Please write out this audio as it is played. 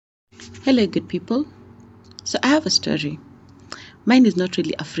Hello, good people. So, I have a story. Mine is not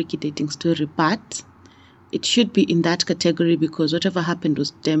really a freaky dating story, but it should be in that category because whatever happened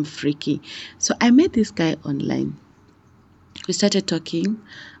was damn freaky. So, I met this guy online. We started talking.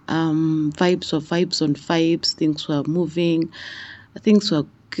 Vibes on vibes. Things were moving. Things were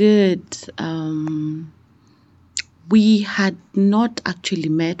good. We had not actually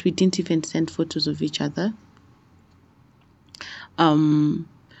met. We didn't even send photos of each other.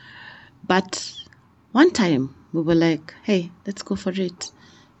 But one time we were like, hey, let's go for it.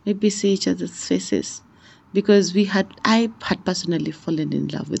 Maybe see each other's faces. Because I had personally fallen in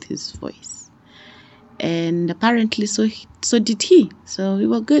love with his voice. And apparently so did he. So we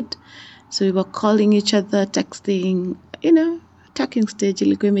were good. So we were calling each other, texting, talking stage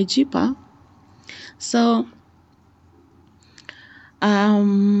ilikuwa imejipa. So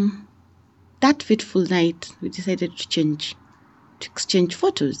that fateful night we decided to exchange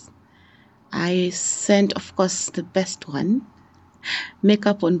photos. I sent, of course, the best one.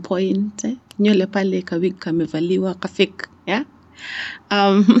 Makeup on point. Nywele pale kawig kamevaliwa kafake. Yeah.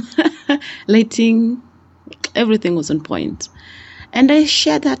 Lighting, everything was on point. And I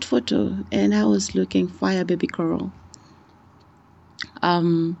shared that photo and I was looking fire, baby girl.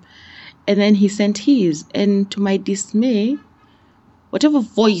 And then he sent his, and to my dismay, whatever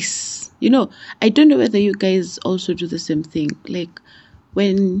voice, I don't know whether you guys also do the same thing. Like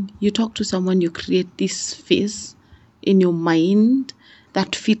when you talk to someone, you create this face in your mind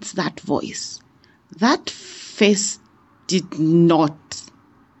that fits that voice. That face did not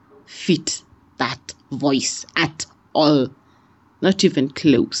fit that voice at all. Not even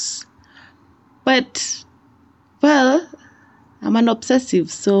close. But, well, I'm an obsessive,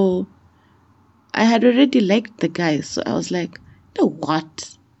 so I had already liked the guy. So I was like, you know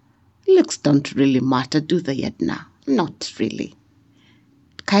what? Looks don't really matter, do they yet now? Not really.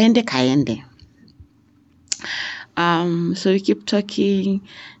 Kaende. So we keep talking.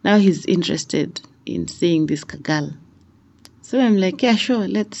 Now he's interested in seeing this girl. So I'm like, yeah, sure,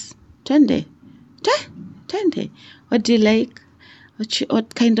 let's twende. What do you like?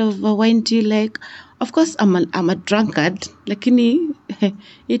 What kind of wine do you like? Of course, I'm a drunkard. Lakini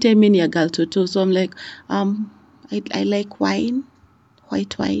itemini a girl toto. So I'm like, I like wine,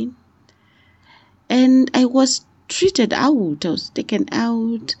 white wine. And I was treated out. I was taken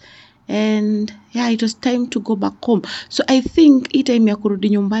out. And yeah, it was time to go back home. So I think hii time ya kurudi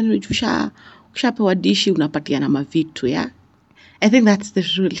nyumbani ushapewa dishi unapatiana mavitu, yeah? I think that's the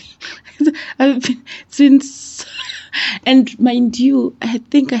rule. Since, and mind you, I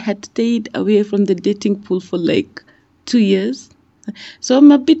think I had stayed away from the dating pool for like 2 years. So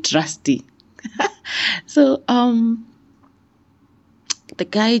I'm a bit rusty. So the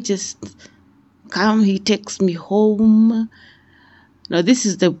guy just he takes me home. This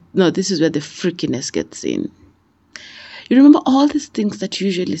is where the freakiness gets in. You remember all these things that you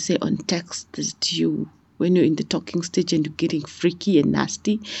usually say on text that you, when you're in the talking stage and you're getting freaky and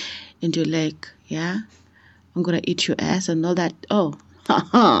nasty, and you're like, yeah, I'm gonna eat your ass and all that. Oh,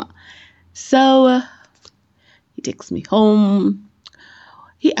 So he takes me home.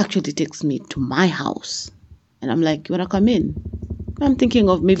 He actually takes me to my house, and I'm like, you wanna come in? I'm thinking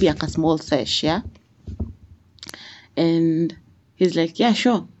of maybe like a small sesh, yeah. And he's like, yeah,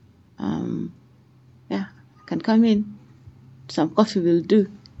 sure. Yeah, I can come in. Some coffee will do.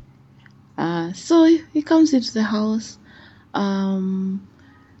 So he comes into the house.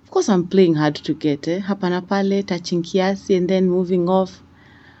 Of course, I'm playing hard to get. Hapana pale, touching kiasi, and then moving off.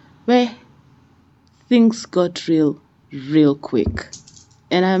 Where things got real quick.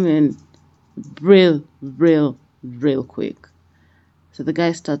 And I mean, real quick. So the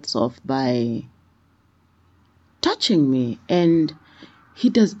guy starts off by touching me, and he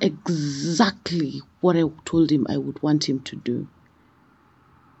does exactly what I told him I would want him to do.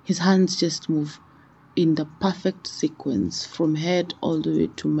 His hands just move in the perfect sequence from head all the way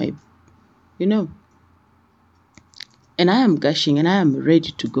to my, And I am gushing and I am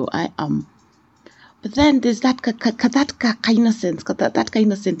ready to go. I am. But then there's that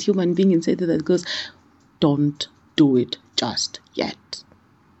innocent human being inside there that goes, don't do it just yet.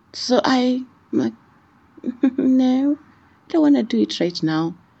 So I'm like, no, I don't want to do it right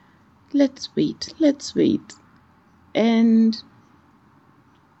now. Let's wait. And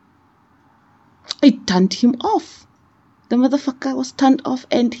it turned him off. The motherfucker was turned off,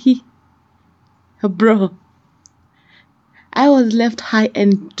 and bro, I was left high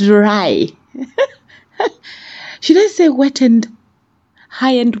and dry. Should I say wet and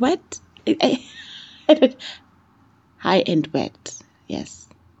high and wet? High and wet, yes.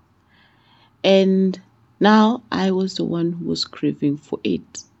 And now I was the one who was craving for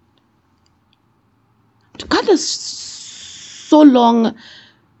it. To cut a so long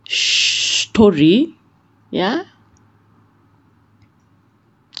story, yeah,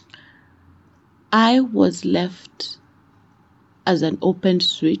 I was left as an open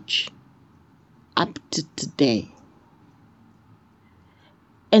switch up to today.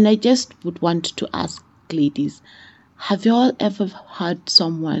 And I just would want to ask ladies, have you all ever had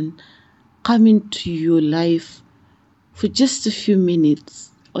someone come into your life for just a few minutes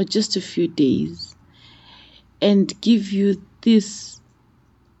or just a few days and give you this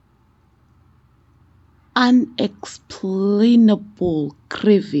unexplainable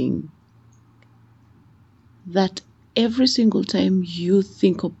craving that every single time you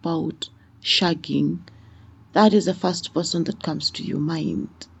think about shagging, that is the first person that comes to your mind?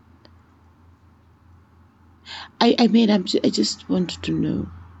 I just want to know,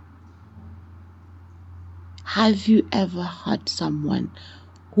 have you ever had someone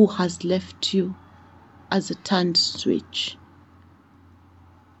who has left you as a turned switch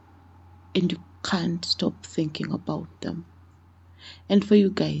and you can't stop thinking about them? And for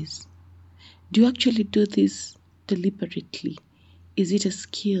you guys, do you actually do this deliberately? Is it a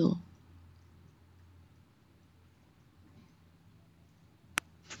skill?